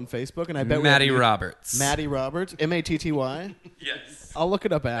look him up on Facebook, and I bet Maddie Roberts. Maddie Roberts, Matty. Yes. I'll look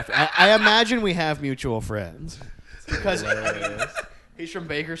it up after. I imagine we have mutual friends because He's from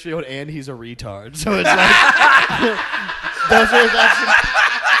Bakersfield and he's a retard. So it's like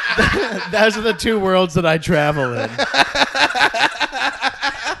those are the two worlds that I travel in.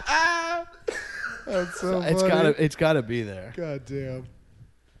 That's so funny. It's gotta be there. God damn.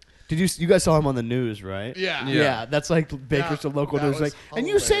 Did you guys saw him on the news, right? Yeah. Yeah, that's like Bakersfield local that news. was Like, and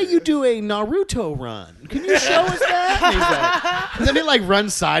you say you do a Naruto run. Can you show us that? And, he's like, and then he like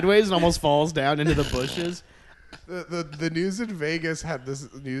runs sideways and almost falls down into the bushes. The news in Vegas had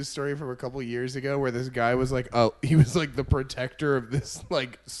this news story from a couple years ago where this guy was like, he was like the protector of this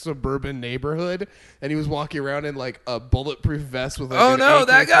like suburban neighborhood, and he was walking around in like a bulletproof vest with like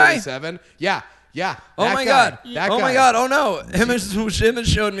that guy? AK-47. Yeah. Oh that my guy. god. That Oh guy. my god. Oh no. Image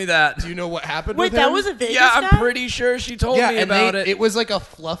showed me that. Do you know what happened Wait, with him? that was a Vegas Yeah, I'm guy? pretty sure she told me and about it. It was like a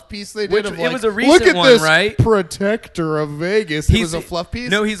fluff piece they did. Which- of it like, was a recent look at one, this right? protector of Vegas. It was a fluff piece.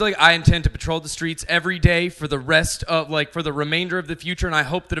 No, he's like, I intend to patrol the streets every day for the rest of, like, for the remainder of the future, and I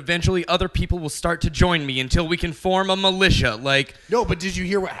hope that eventually other people will start to join me until we can form a militia. Like, No, but did you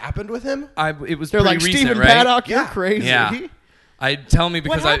hear what happened with him? it was They're pretty like, recent, Stephen right? Paddock, you're Yeah. crazy. Yeah. Tell me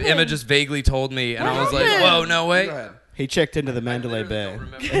because happened? Emma just vaguely told me, and What I was like, happened? whoa, no way. Go ahead. He checked into the Mandalay Bay.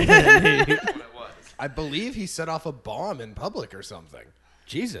 I believe he set off a bomb in public or something.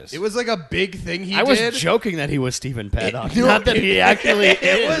 Jesus. It was like a big thing he I was did. joking that he was Stephen Paddock. No, Not that he actually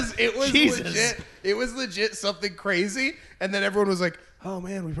is. It was Jesus. legit. It was legit something crazy, and then everyone was like, "Oh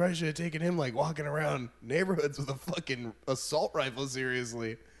man, we probably should have taken him like walking around neighborhoods with a fucking assault rifle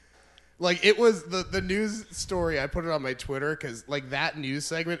seriously." Like it was the news story. I put it on my Twitter because like that news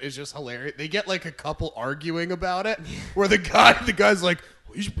segment is just hilarious. They get like a couple arguing about it, where the guy's like,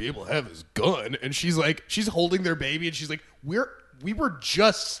 "Well, you should be able to have his gun," and she's holding their baby, and she's like, "We were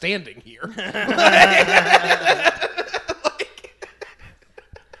just standing here."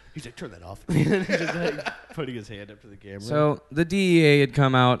 He's like, turn that off. Just like putting his hand up to the camera. So the DEA had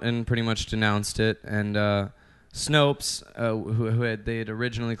come out and pretty much denounced it, and Snopes, they had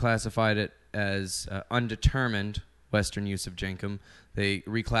originally classified it as undetermined Western use of Jenkum, they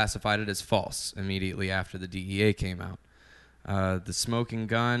reclassified it as false immediately after the DEA came out. The Smoking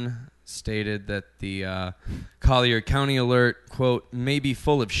Gun stated that the Collier County Alert, quote, may be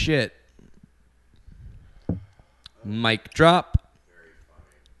full of shit. Mic drop.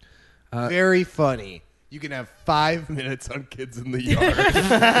 Very funny. You can have 5 minutes on Kids in the Yard.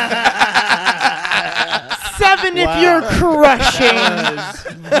 7 if you're crushing.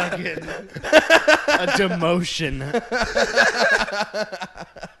 A demotion.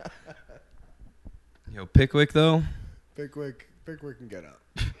 Yo, Pickwick, though. Pickwick can get up.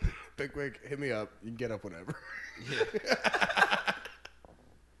 Pickwick, hit me up. You can get up whenever.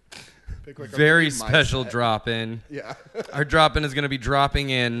 Pickwick, I'm Very gonna need my special set. drop-in. Yeah. Our drop-in is going to be dropping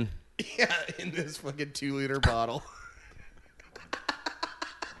in. Yeah, in this fucking 2-liter bottle.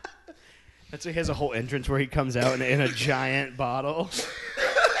 That's he has a whole entrance where he comes out in a giant bottle.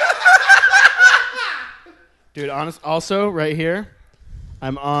 Dude, also right here,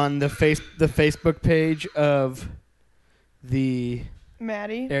 I'm on the Facebook page of the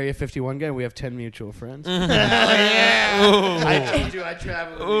Maddie. Area 51 guy. We have 10 mutual friends. Yeah. I told you I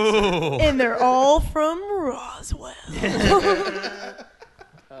travel with Ooh. And they're all from Roswell.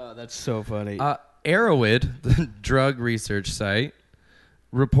 Oh, that's so funny. Arrowhead, the drug research site,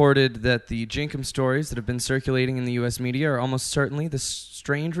 reported that the Jenkum stories that have been circulating in the U.S. media are almost certainly the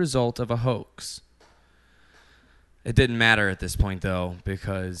strange result of a hoax. It didn't matter at this point, though,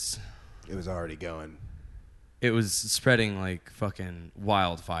 because It was already going. it was spreading like fucking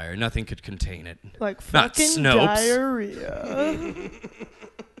wildfire. Nothing could contain it. Like Not fucking Snopes. diarrhea.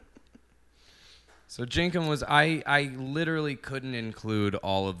 So Jenkum was I literally couldn't include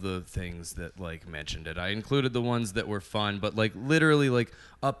all of the things that like mentioned it. I included the ones that were fun, but like literally like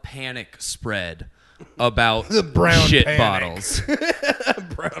a panic spread about The brown shit panic. bottles.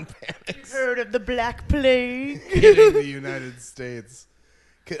 Brown panics Heard of the Black Plague? hitting the United States.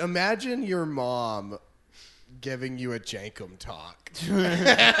 Imagine your mom giving you a Jenkum talk.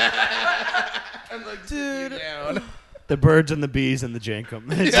 I'm like, dude. Down. the birds and the bees and the Jenkum.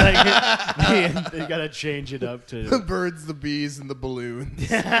 It's like they gotta change it up The to. birds, the bees, and the balloons.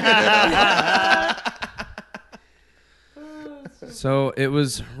 So it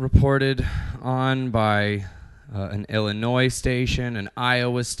was reported on by an Illinois station, an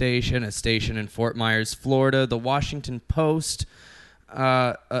Iowa station, a station in Fort Myers, Florida. The Washington Post,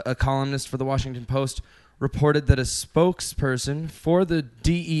 a columnist for the Washington Post, reported that a spokesperson for the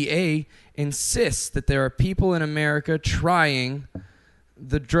DEA insists that there are people in America trying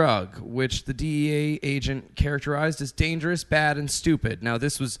the drug, which the DEA agent characterized as dangerous, bad, and stupid. Now,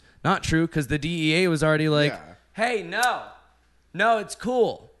 this was not true because the DEA was already like, Yeah. hey, no. No, it's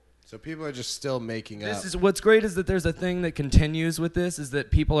cool. So people are just still making up. This is what's great is that there's a thing that continues with this is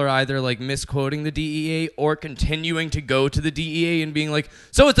that people are either like misquoting the DEA or continuing to go to the DEA and being like,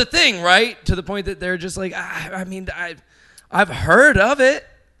 so it's a thing, right? To the point that they're just like, I've heard of it.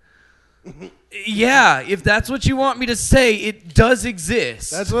 Yeah, if that's what you want me to say, it does exist.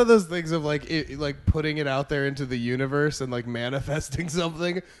 That's one of those things of like like putting it out there into the universe and like manifesting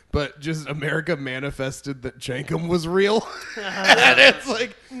something, but just America manifested that Jankum was real. And it's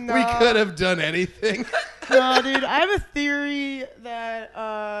like we could have done anything. No, dude, I have a theory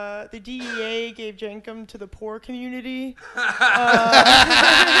that the DEA gave Jankum to the poor community.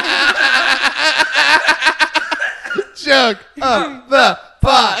 Joke of the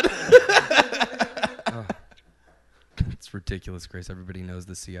pod. It's ridiculous, Grace. Everybody knows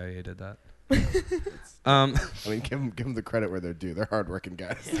the CIA did that. I mean, give them the credit where they're due. They're hardworking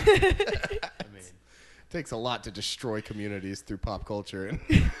guys. It takes a lot to destroy communities through pop culture.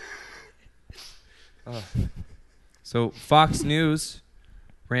 So Fox News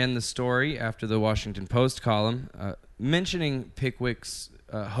ran the story after the Washington Post column mentioning Pickwick's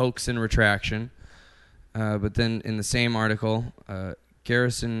hoax and retraction. But then in the same article,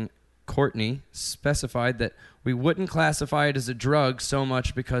 Garrison Courtney specified that we wouldn't classify it as a drug so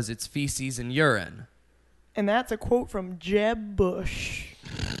much because it's feces and urine. And that's a quote from Jeb Bush.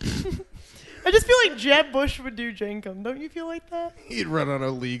 I just feel like Jeb Bush would do Jankum. Don't you feel like that? He'd run on a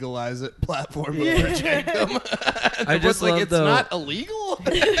legalize it platform over Jankum. I just like, love, it's though, not illegal?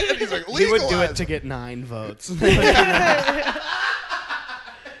 And he's like, He would do legalize it to get 9 votes.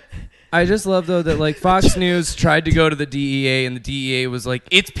 I just love, though, that like Fox News tried to go to the DEA and the DEA was like,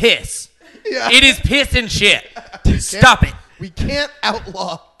 it's piss. Yeah. It is piss and shit. Stop it. We can't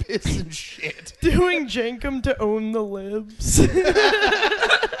outlaw piss and shit. Doing Jankum to own the libs.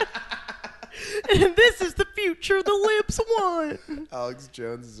 And this is the future the libs want. Alex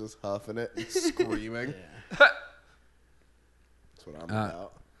Jones is just huffing it and screaming. Yeah. That's what I'm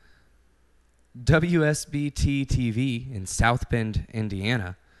about. WSBT TV in South Bend,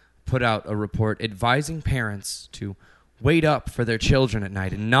 Indiana, put out a report advising parents to wait up for their children at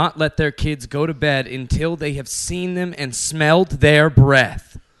night and not let their kids go to bed until they have seen them and smelled their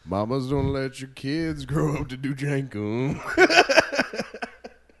breath. Mamas, don't let your kids grow up to do Jankum.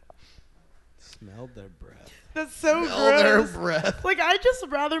 Smelled their breath. That's so Smell their gross. breath. Like, I'd just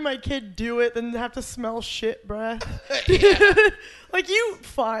rather my kid do it than have to smell shit breath. Like, you,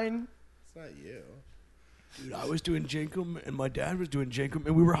 fine. It's not you. Dude, I was doing Jankum, and my dad was doing Jankum,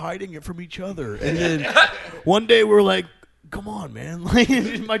 and we were hiding it from each other. And then one day we were like, come on, man. Like,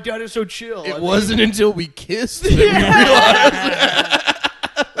 my dad is so chill. It wasn't until we kissed that we realized.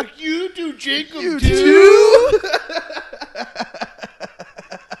 like, you do Jankum, You too? too?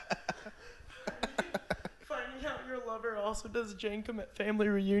 Finding out your lover also does Jankum at family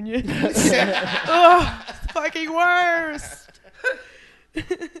reunion. Ugh, it's the fucking worst.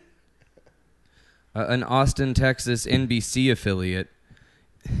 An Austin, Texas NBC affiliate.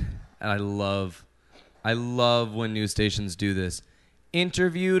 I love when news stations do this.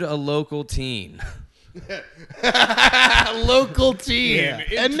 Interviewed a local teen. Local team. Yeah.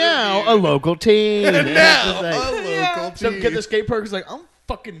 And now a local team. And now Like, a local some team. kid at the skate park is like, I don't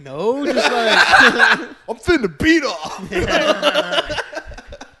fucking know. Just like, I'm finna beat off.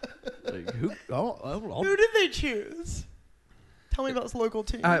 like who? Who did they choose? Tell me about this local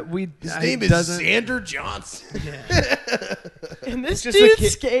team. His name is Xander Johnson. And this just a dude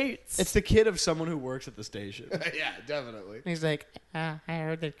kid- skates. It's the kid of someone who works at the station. Yeah, definitely. He's like, I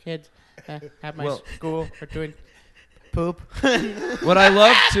heard the kids at my Well- school are doing poop. What I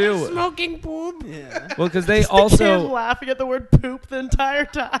love too. Smoking poop. Yeah. Well, because they the kid also laughing at the word poop the entire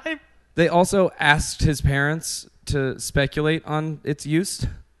time. they also asked his parents to speculate on its use.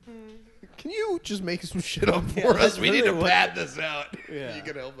 Can you just make some shit up for Yeah, us? that's We need to really what- pad this out. Yeah. You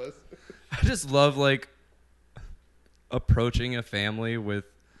can help us. I just love like approaching a family with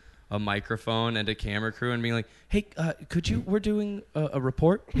a microphone and a camera crew and being like, "Hey, could you? We're doing a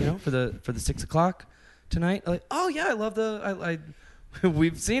report, you know, for the 6 o'clock tonight." Like, oh yeah, I love I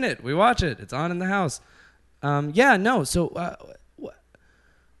we've seen it, we watch it, it's on in the house. Yeah, no. So,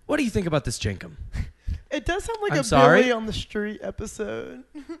 what do you think about this Jankum? It does sound like I'm a sorry? Billy on the Street episode.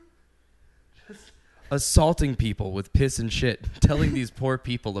 Assaulting people with piss and shit, telling these poor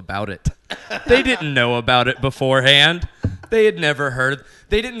people about it. They didn't know about it beforehand. They had never heard.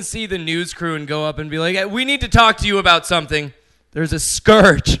 They didn't see the news crew and go up and be like, hey, we need to talk to you about something. There's a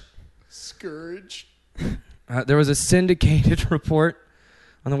scourge. Scourge. There was a syndicated report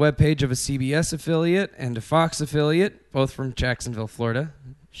on the webpage of a CBS affiliate and a Fox affiliate, both from Jacksonville, Florida,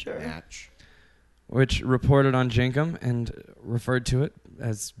 Sure. Match. which reported on Jenkum and referred to it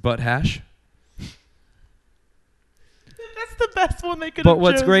as butt hash. That's the best one they could But have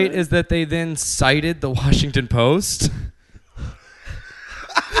what's chosen. great is that they then cited the Washington Post.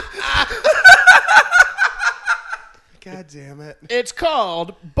 God damn it. It's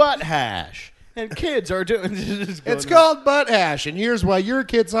called butt hash, and kids are doing. It's called butt hash, and here's why your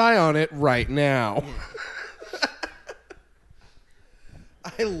kid's high on it right now.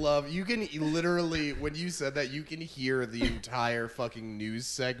 I love you can literally when you said that you can hear the entire fucking news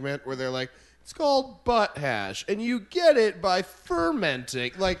segment where they're like it's called butt hash and you get it by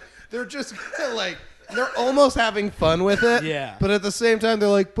fermenting like they're just like they're almost having fun with it Yeah. but at the same time they're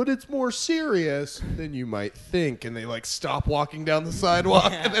like but it's more serious than you might think and they like stop walking down the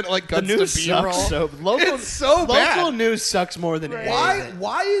sidewalk and then it like The cuts news to B-roll. sucks. So local, It's so bad. Local news sucks more than Right. anything.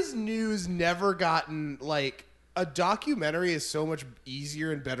 Why is news never gotten like a documentary is so much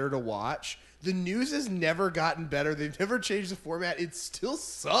easier and better to watch? The news has never gotten better. They've never changed the format. It still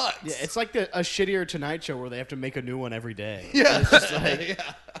sucks. Yeah, it's like a shittier Tonight Show where they have to make a new one every day. yeah. It's just like,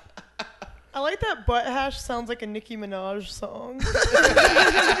 yeah. I like that butt hash sounds like a Nicki Minaj song.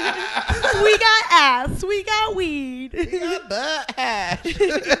 We got ass. We got weed. Butt hash.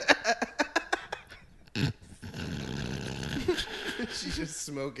 She's just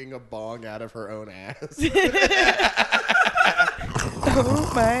smoking a bong out of her own ass.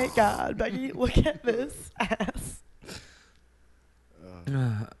 Oh my God, Becky, look at this ass.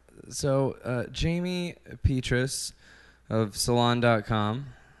 So Jamie Petrus of Salon.com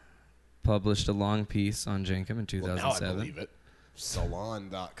published a long piece on Jenkum in Well, now I 2007. believe it.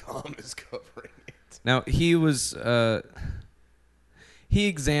 Salon.com is covering it. Now he was he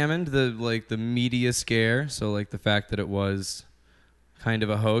examined the media scare, so like the fact that it was kind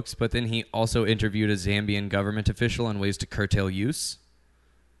of a hoax, but then he also interviewed a Zambian government official on ways to curtail use.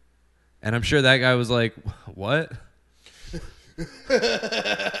 And I'm sure that guy was like, "What?"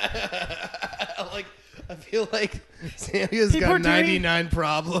 Like, I feel like Zambia's People are got doing- 99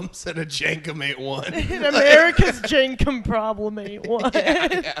 problems and a Jenkum ain't one. And America's Jenkum problem ain't one.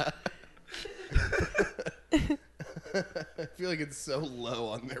 I feel like it's so low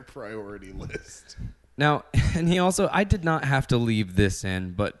on their priority list. Now, and he also, I did not have to leave this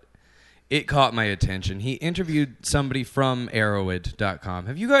in, but it caught my attention. He interviewed somebody from Arrowhead.com.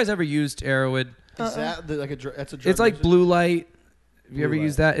 Have you guys ever used Arrowhead? is that like that's a drug It's like website? Blue Light. Have you ever Blue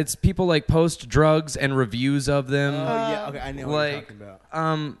used Light. that? It's people like post drugs and reviews of them. Oh, yeah, okay, I know what you're like, talking about.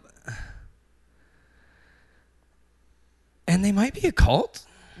 And they might be a cult.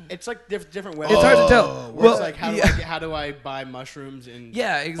 It's like different websites. It's hard to tell. Where Well, it's like, yeah. how do I buy mushrooms in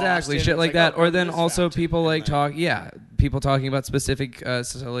Yeah, exactly. Boston? Shit It's like that. oh, Or go to then this also fountain. people like And people talking about specific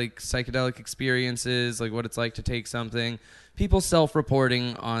like psychedelic experiences, like what it's like to take something. People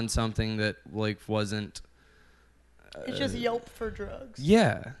self-reporting on something that like wasn't. It's just Yelp for drugs.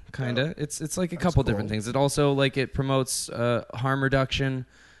 Yeah, kind of. It's like a couple different things. It also like it promotes harm reduction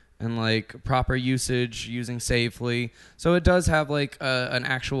and like proper usage, using safely. So it does have like an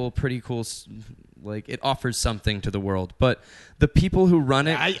actual pretty cool like it offers something to the world. But the people who run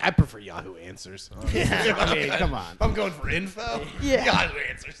it, I prefer Yahoo Answers. I mean, come on. I'm going for info. Yeah. Yahoo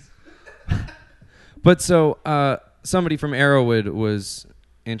Answers. but so somebody from Arrowwood was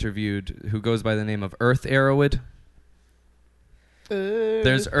interviewed who goes by the name of Earth Arrowwood.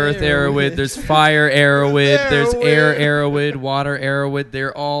 There's Earth Arrowwood, there's Fire Arrowwood, there's Air Arrowwood, Water Arrowwood.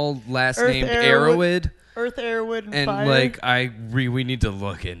 They're all last Earth named Arrowwood. Arrowwood. Earth, Airwood, and, And Fire. like we need to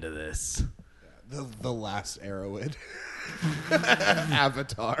look into this. The last Arrowwood.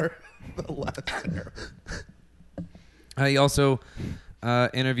 Avatar. The last Arrowwood. He also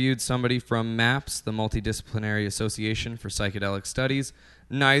interviewed somebody from MAPS, the Multidisciplinary Association for Psychedelic Studies.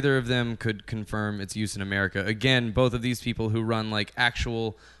 Neither of them could confirm its use in America. Again, both of these people who run like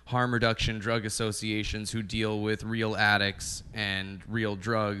actual harm reduction drug associations who deal with real addicts and real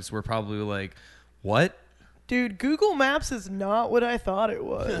drugs were probably like, what? Dude, Google Maps is not what I thought it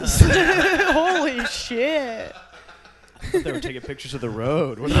was. Holy shit. They were taking pictures of the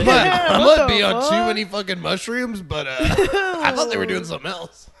road. What I Yeah, might what be the on too fuck? many fucking mushrooms, but I thought they were doing something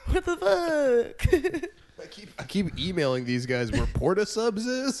else. What the fuck? I keep emailing these guys where Porta Subs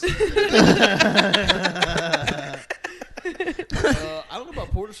is. I don't know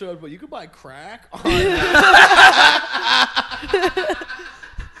about Porter Shows, but you could buy crack on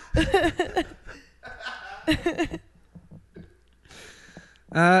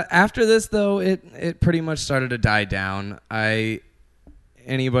After this, though, it pretty much started to die down.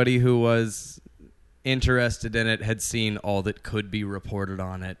 Anybody who was interested in it had seen all that could be reported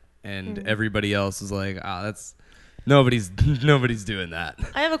on it, and everybody else was like, that's Nobody's doing that.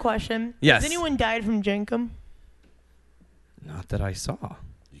 I have a question. Yes. Has anyone died from Jankum? Not that I saw.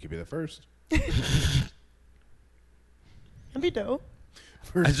 You could be the first. That'd be dope.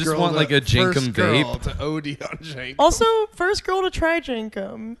 First I just girl want, to- like, a Jankum first girl vape. to OD on Jankum. Also, first girl to try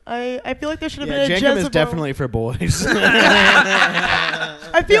Jankum. I feel like there should have Yeah, been a Jankum Jezebel. is definitely for boys.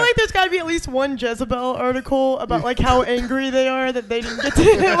 I feel like there's got to be at least one Jezebel article about like how angry they are that they didn't get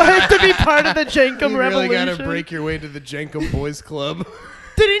to like to be part of the Jankum you really revolution. gotta break your way to the Jankum Boys Club.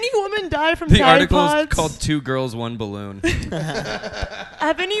 Did any woman die from The Tide article Pods? is called 2 Girls, 1 Balloon.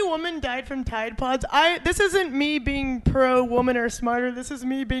 Have any woman died from Tide Pods? This isn't me being pro woman or smarter. This is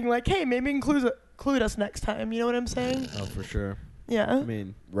me being like, hey, maybe include us next time. You know what I'm saying? Oh, for sure. Yeah. I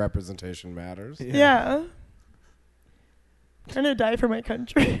mean, Representation matters. Yeah. Trying to die for my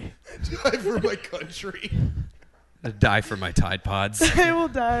country. Die for my country. I die for my Tide Pods. I will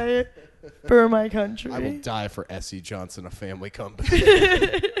die for my country. I will die for S.E. Johnson, a family company.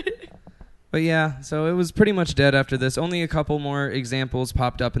 But yeah, so it was pretty much dead after this. Only a couple more examples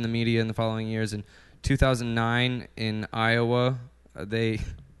popped up in the media in the following years. In 2009 in Iowa, they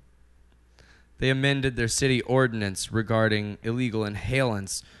amended their city ordinance regarding illegal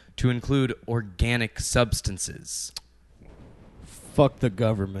inhalants to include organic substances. fuck the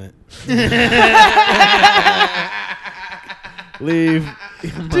government. Leave.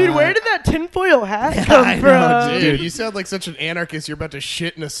 Dude, where did that tinfoil hat come I know, from? Dude, you sound like such an anarchist. You're about to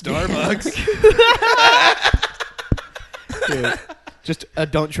shit in a Starbucks. Dude, just a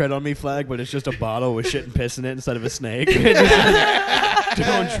 "Don't Tread on Me" flag, but it's just a bottle with shit and piss in it instead of a snake.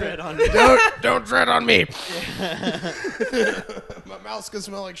 Don't tread on me. Don't tread on me. My mouth's gonna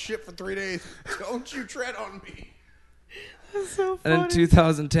smell like shit for 3 days. Don't you tread on me. That's so And funny. in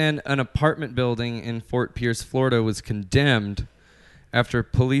 2010, an apartment building in Fort Pierce, Florida was condemned after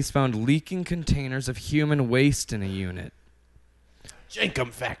police found leaking containers of human waste in a unit.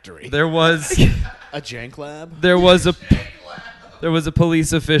 Jankum Factory. There was A jank lab? there was a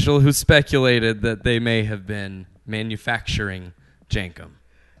police official who speculated that they may have been manufacturing jankum.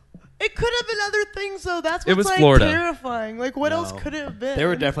 It could have been other things, though. That's It what's was like Florida. terrifying. Like, what else No. could it have been? They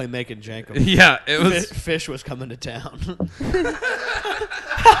were definitely making jankum. Yeah, it was. Fish was coming to town.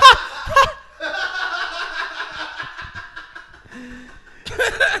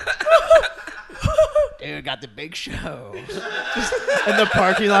 Dude, got the big show. Just in the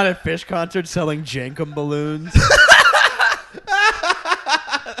parking lot at Fish concert selling jankum balloons.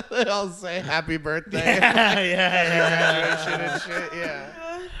 They all say happy birthday. Graduation and shit. Yeah.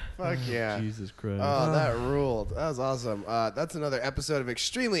 Fuck yeah. Jesus Christ. Oh, that ruled. That was awesome. That's another episode of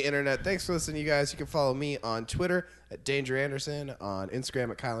Extremely Internet. Thanks for listening, you guys. You can follow me on Twitter at Danger Anderson, on Instagram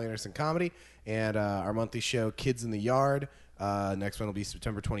at Kyle Anderson Comedy, and our monthly show, Kids in the Yard. Next one will be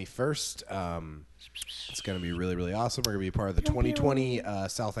September 21st. It's going to be really, really awesome. We're going to be part of the 2020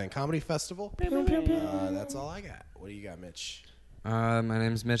 South End Comedy Festival. That's all I got. What do you got, Mitch? My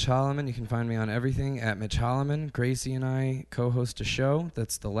name's Mitch Holloman. You can find me on everything at Mitch Holloman. Gracie and I co-host a show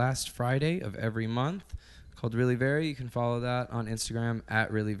that's the last Friday of every month called Really Vary. You can follow that on Instagram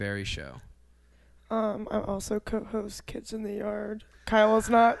at Really Vary Show. I'm also co-host Kids in the Yard. Kyle has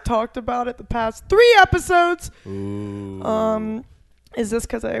not talked about it the past 3 episodes. Ooh. Is this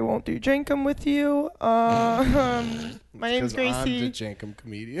because I won't do Jankum with you? My name's 'Cause I'm the Gracie. Jankum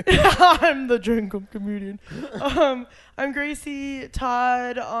comedian. I'm the Jankum comedian. I'm Gracie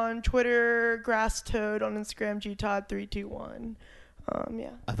Todd on Twitter, Grass Toad on Instagram, GTodd321. Yeah.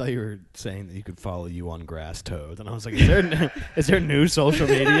 I thought you were saying that you could follow you on Grass Toad, and I was like, is there new social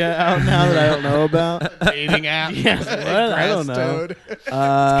media out now that I don't know about? Dating app. Yeah, what? I don't know.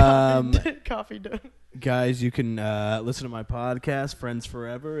 Toad. Coffee Toad. Guys, you can listen to my podcast, Friends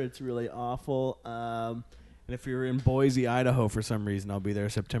Forever. It's really awful. And if you're in Boise, Idaho for some reason, I'll be there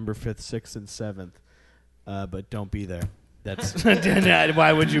September 5th, 6th, and 7th. But don't be there. That's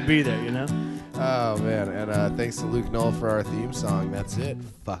why would you be there, you know? Oh, man. And thanks to Luke Knoll for our theme song. That's it,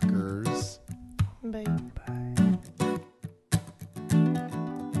 fuckers. Bye.